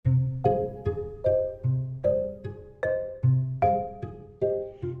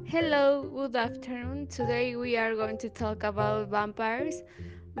Hello, good afternoon. Today we are going to talk about vampires.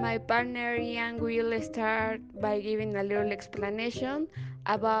 My partner Ian will start by giving a little explanation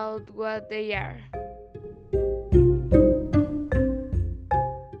about what they are.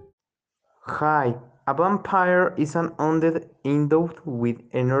 Hi, a vampire is an undead endowed with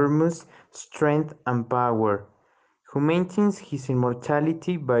enormous strength and power, who maintains his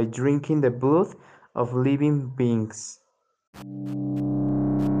immortality by drinking the blood of living beings.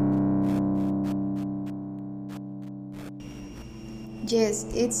 Yes,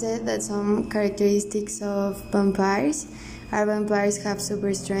 it's said that some characteristics of vampires have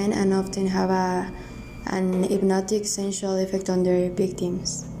super strength and often have an hypnotic sensual effect on their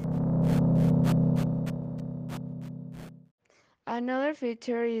victims. Another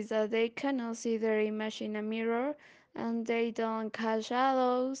feature is that they cannot see their image in a mirror and they don't cast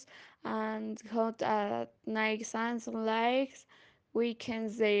shadows and hunt at night sunlight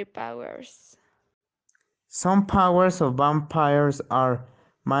weakens their powers. Some powers of vampires are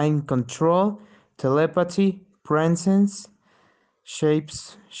mind control, telepathy, presence,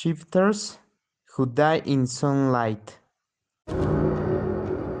 shapeshifters who die in sunlight.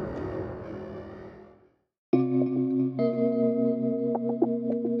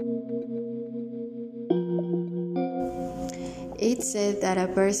 It's said that a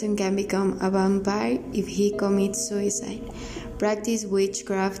person can become a vampire if he commits suicide, practice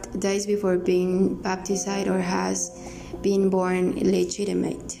witchcraft, dies before being baptized, or has been born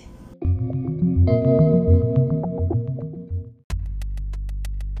illegitimate.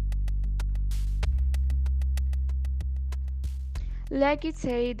 Like it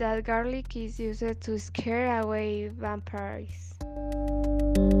say that garlic is used to scare away vampires.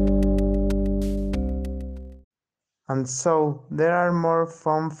 And so, there are more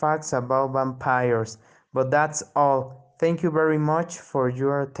fun facts about vampires, but that's all. Thank you very much for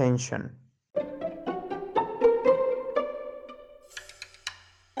your attention.